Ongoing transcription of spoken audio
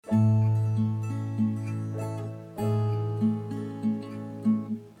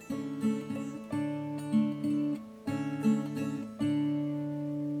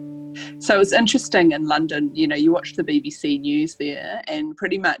So it's interesting in London, you know, you watch the BBC News there, and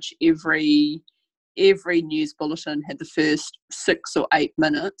pretty much every news bulletin had the first 6 or 8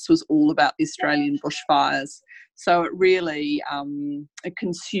 minutes was all about the Australian bushfires. So it really it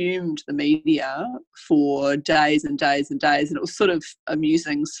consumed the media for days and days and days, and it was sort of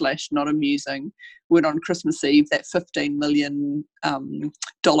amusing / not amusing when on Christmas Eve that $15 million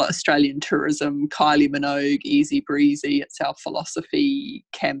Australian tourism Kylie Minogue easy breezy it's our philosophy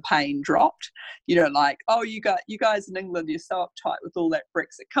campaign dropped. You know, like, oh, you guys in England, you're so uptight with all that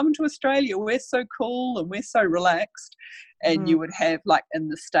Brexit, come to Australia, we're so cool and we're so relaxed. And you would have, like, in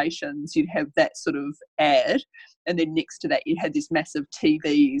the stations, you'd have that sort of ad, and then next to that you'd have these massive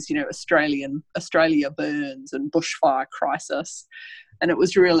TVs, you know, Australia burns and bushfire crisis. And it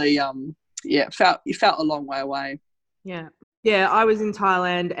was really it felt a long way away. Yeah, I was in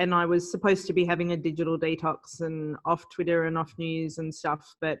Thailand and I was supposed to be having a digital detox and off Twitter and off news and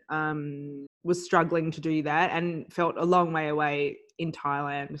stuff, but was struggling to do that and felt a long way away in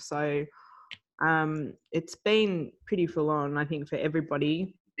Thailand. So it's been pretty full on, I think, for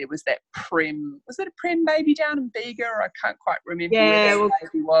everybody. There was that was it a Prem baby down in Bega? I can't quite remember where that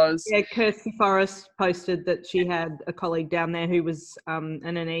baby was. Yeah, Kirsty Forrest posted that she had a colleague down there who was an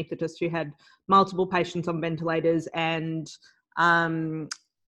anaesthetist who had multiple patients on ventilators, and it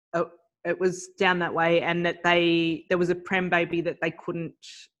was down that way, and that there was a Prem baby that they couldn't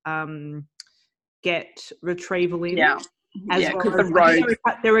get retrieval in. Yeah. Because the road,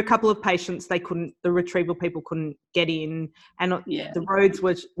 there were a couple of patients the retrieval people couldn't get in, and the roads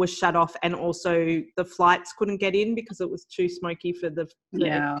were shut off, and also the flights couldn't get in because it was too smoky for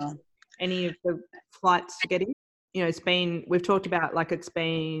any of the flights to get in. You know, we've talked about, like, it's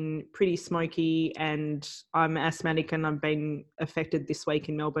been pretty smoky, and I'm asthmatic and I've been affected this week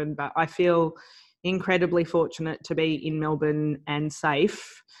in Melbourne, but I feel incredibly fortunate to be in Melbourne and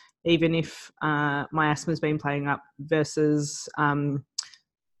safe, even if my asthma's been playing up, versus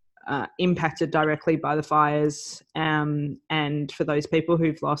impacted directly by the fires, and for those people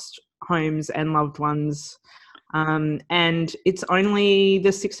who've lost homes and loved ones. And it's only the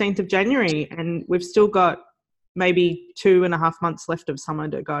 16th of January and we've still got maybe 2.5 months left of summer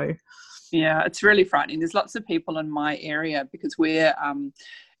to go. Yeah, it's really frightening. There's lots of people in my area because we're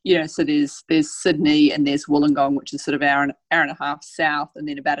you know, so there's Sydney and there's Wollongong, which is sort of hour and a half south, and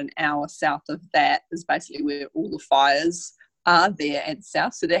then about an hour south of that is basically where all the fires are there and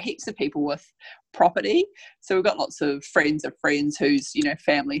south. So there are heaps of people with property. So we've got lots of friends of friends whose, you know,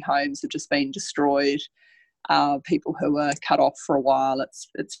 family homes have just been destroyed. People who were cut off for a while.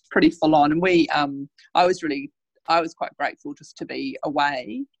 It's pretty full on. And I was quite grateful just to be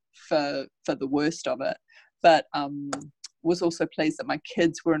away for the worst of it. But was also pleased that my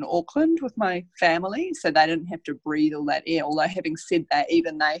kids were in Auckland with my family, so they didn't have to breathe all that air. Although having said that,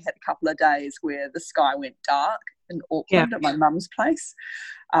 even they had a couple of days where the sky went dark in Auckland at my mum's place.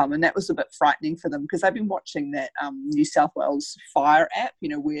 And that was a bit frightening for them because they've been watching that New South Wales fire app, you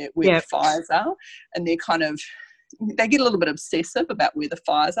know, where the fires are, and they get a little bit obsessive about where the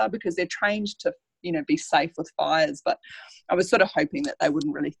fires are because they're trained to, you know, be safe with fires. But I was sort of hoping that they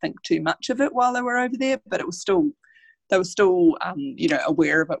wouldn't really think too much of it while they were over there, but they were still, you know,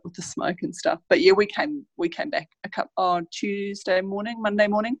 aware of it with the smoke and stuff. But yeah, we came back Monday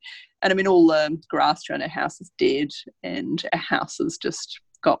morning, and I mean, all the grass around our house is dead, and our house has just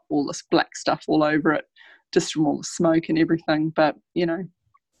got all this black stuff all over it, just from all the smoke and everything. But you know,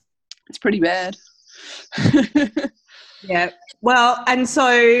 it's pretty bad. Yeah. Well, and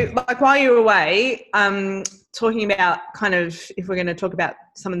so, like, while you're away, talking about kind of, if we're going to talk about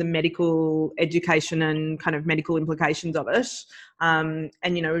some of the medical education and kind of medical implications of it, and,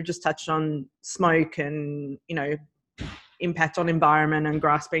 you know, we've just touched on smoke and, you know, impact on environment and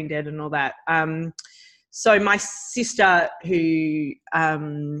grass being dead and all that. So my sister, who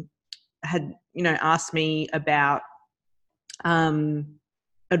had, you know, asked me about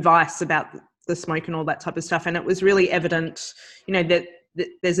advice about the smoke and all that type of stuff, and it was really evident, you know, that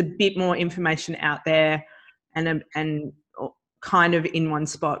there's a bit more information out there and kind of in one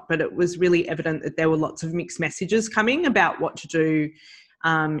spot, but it was really evident that there were lots of mixed messages coming about what to do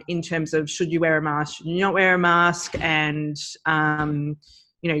in terms of should you wear a mask, should you not wear a mask, and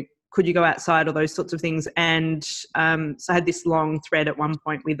you know, could you go outside, or those sorts of things. And so I had this long thread at one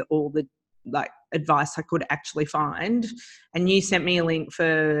point with all the like advice I could actually find, and you sent me a link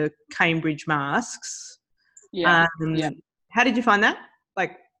for Cambridge masks. Yeah. How did you find that?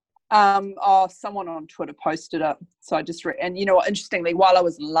 Like, someone on Twitter posted it, so I just and you know what, interestingly, while I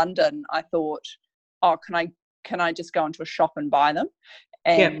was in London, I thought, oh, can I just go into a shop and buy them?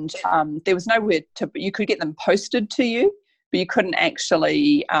 And there was nowhere you could get them posted to you, but you couldn't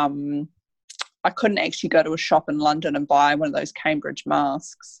actually I couldn't actually go to a shop in London and buy one of those Cambridge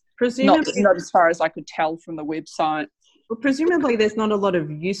masks. Presumably, Not as far as I could tell from the website. well, presumably there's not a lot of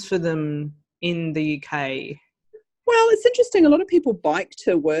use for them in the UK. Well, it's interesting. A lot of people bike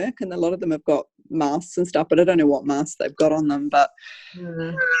to work, and a lot of them have got masks and stuff, but I don't know what masks they've got on them. But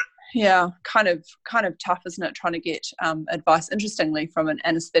yeah, kind of tough, isn't it? Trying to get advice. Interestingly, from an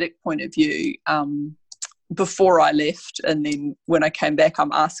anaesthetic point of view, before I left, and then when I came back,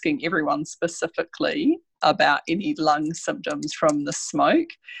 I'm asking everyone specifically about any lung symptoms from the smoke,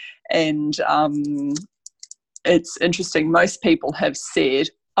 and it's interesting. Most people have said,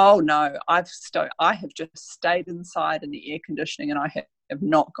 "Oh no, I have just stayed inside in the air conditioning, and I have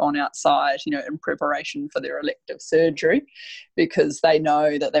not gone outside, in preparation for their elective surgery, because they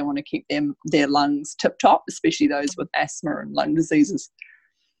know that they want to keep their lungs tip top, especially those with asthma and lung diseases."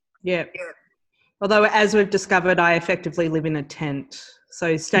 Yeah. Although, as we've discovered, I effectively live in a tent.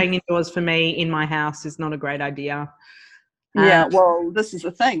 So staying indoors for me in my house is not a great idea. Yeah, well, this is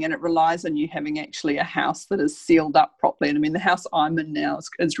the thing, and it relies on you having actually a house that is sealed up properly. And I mean, the house I'm in now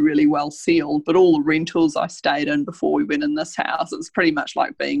is really well sealed, but all the rentals I stayed in before we went in this house, it's pretty much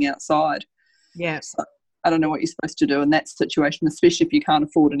like being outside. Yeah. So I don't know what you're supposed to do in that situation, especially if you can't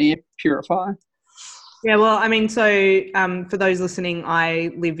afford an air purifier. Yeah, well, I mean, so for those listening,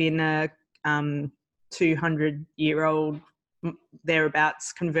 I live in a 200-year-old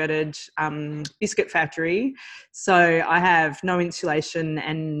thereabouts converted biscuit factory, so I have no insulation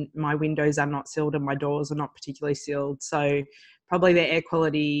and my windows are not sealed and my doors are not particularly sealed, so probably the air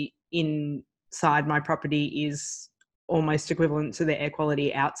quality inside my property is almost equivalent to the air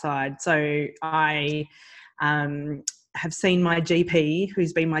quality outside. So I have seen my GP,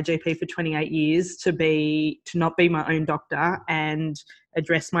 who's been my GP for 28 years, to not be my own doctor and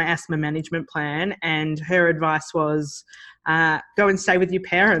address my asthma management plan. And her advice was, go and stay with your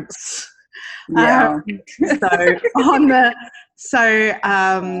parents. Yeah.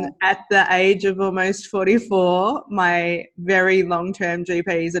 At the age of almost 44, my very long-term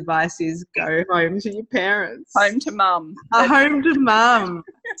GP's advice is go home to your parents. Home to mum. Home to mum.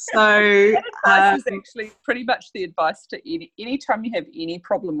 So that advice is actually pretty much the advice to any time you have any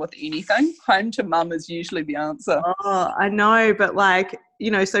problem with anything, home to mum is usually the answer. Oh, I know, but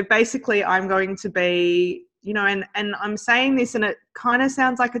so basically I'm going to be, and I'm saying this and it kind of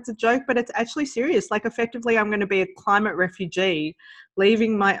sounds like it's a joke, but it's actually serious. Like, effectively, I'm going to be a climate refugee,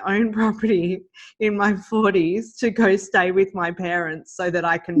 leaving my own property in my 40s to go stay with my parents so that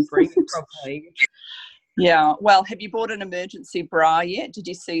I can breathe properly. Yeah. Well, have you bought an emergency bra yet? Did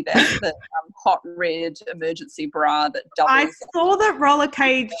you see that? The hot red emergency bra that doubles. I saw that Roller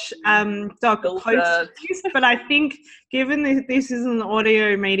Cage doc posted this, but I think given this is an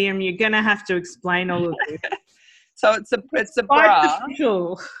audio medium, you're going to have to explain all of this. So it's a bra.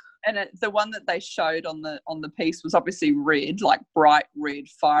 Official. And the one that they showed on the piece was obviously red, like bright red,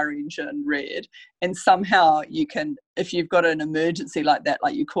 fire engine red. And somehow you can, if you've got an emergency like that,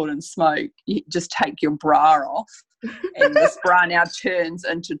 like you caught in smoke, you just take your bra off. And this bra now turns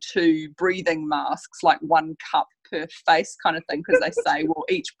into 2 breathing masks, like 1 cup per face kind of thing, because they say, well,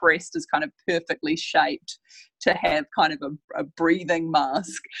 each breast is kind of perfectly shaped to have kind of a breathing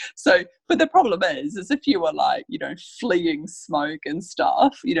mask. So, but the problem is if you were like, fleeing smoke and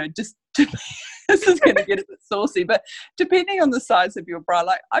stuff, just this is going to get a bit saucy, but depending on the size of your bra,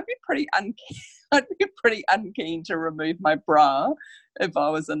 like I'd be pretty unkeen to remove my bra if I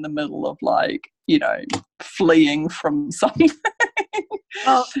was in the middle of fleeing from something.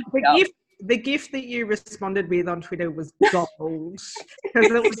 Well, the gift that you responded with on Twitter was gold,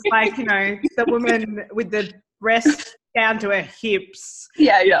 because it was like, the woman with the breast down to her hips,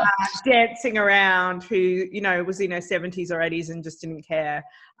 dancing around, who was in her 70s or 80s and just didn't care.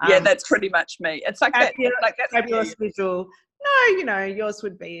 That's pretty much me. It's like that. Like that fabulous visual. No, yours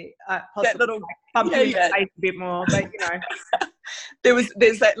would be possibly that little bumping your face a bit more, but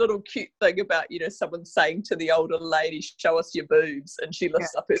there's that little cute thing about someone saying to the older lady, "Show us your boobs," and she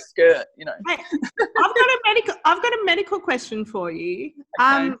lifts up her skirt. Hey, I've got a medical question for you.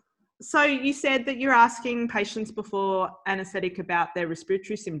 Okay. So you said that you're asking patients before anaesthetic about their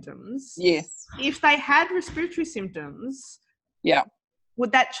respiratory symptoms. Yes. If they had respiratory symptoms,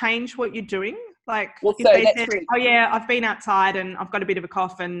 would that change what you're doing? Like, well, if they said, "Oh yeah, I've been outside and I've got a bit of a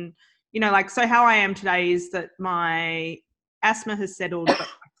cough," and so how I am today is that my asthma has settled, but my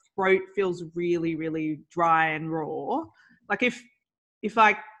throat feels really, really dry and raw. Like, if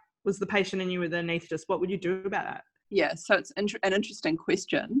I was the patient and you were the anaesthetist, what would you do about that? Yeah, so it's an interesting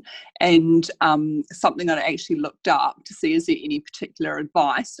question, and something that I actually looked up to see is there any particular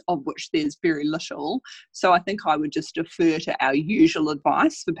advice, of which there's very little. So I think I would just defer to our usual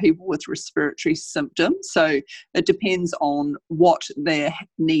advice for people with respiratory symptoms. So it depends on what they're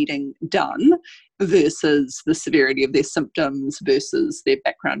needing done versus the severity of their symptoms versus their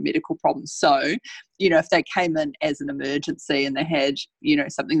background medical problems. So, if they came in as an emergency and they had,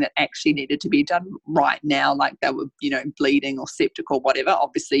 something that actually needed to be done right now, like they were, bleeding or septic or whatever,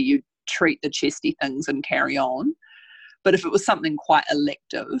 obviously you treat the chesty things and carry on. But if it was something quite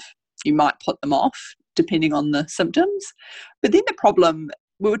elective, you might put them off depending on the symptoms. But then the problem,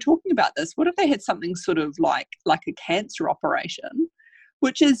 we were talking about this, what if they had something sort of like a cancer operation,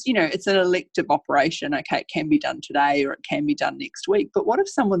 which is, it's an elective operation. Okay, it can be done today or it can be done next week. But what if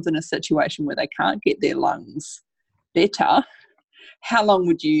someone's in a situation where they can't get their lungs better? How long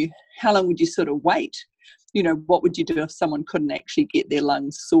would you sort of wait? What would you do if someone couldn't actually get their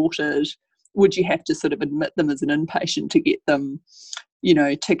lungs sorted? Would you have to sort of admit them as an inpatient to get them,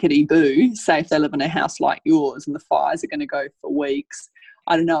 tickety-boo? Say if they live in a house like yours and the fires are going to go for weeks.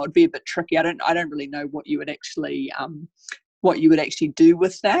 I don't know, it'd be a bit tricky. I don't really know what you would actually do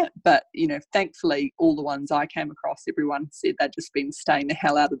with that. But, thankfully, all the ones I came across, everyone said they'd just been staying the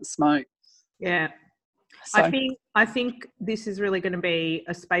hell out of the smoke. Yeah. So. I think this is really going to be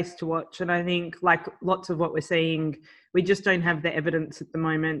a space to watch. And I think, like lots of what we're seeing, we just don't have the evidence at the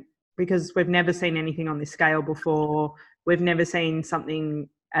moment because we've never seen anything on this scale before. We've never seen something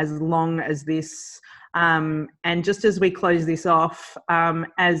as long as this. And just as we close this off,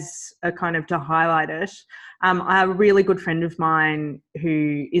 as a kind of to highlight it, I have a really good friend of mine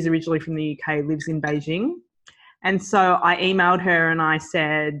who is originally from the UK, lives in Beijing. And so I emailed her and I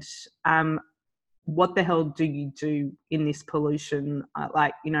said, what the hell do you do in this pollution?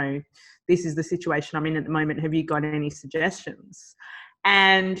 This is the situation I'm in at the moment. Have you got any suggestions?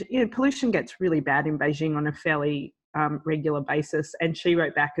 And, pollution gets really bad in Beijing on a fairly regular basis. And she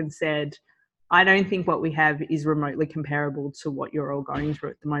wrote back and said, I don't think what we have is remotely comparable to what you're all going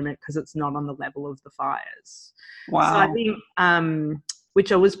through at the moment because it's not on the level of the fires. Wow. So I think,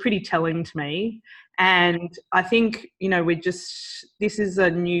 which was pretty telling to me. And I think, this is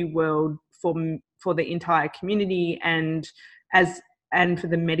a new world for the entire community and for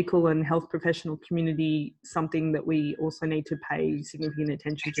the medical and health professional community, something that we also need to pay significant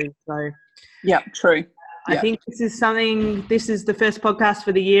attention to. So yeah, true. I think this is the first podcast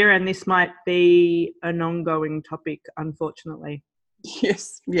for the year and this might be an ongoing topic, unfortunately.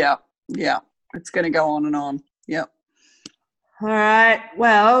 Yes. Yeah. Yeah. It's going to go on and on. Yeah. All right.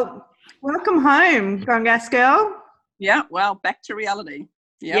 Well, welcome home, Gongas girl. Yeah. Well, back to reality.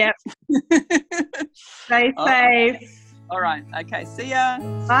 Yep. Stay safe. All right. Okay. See ya.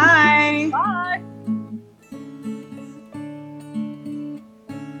 Bye. Bye.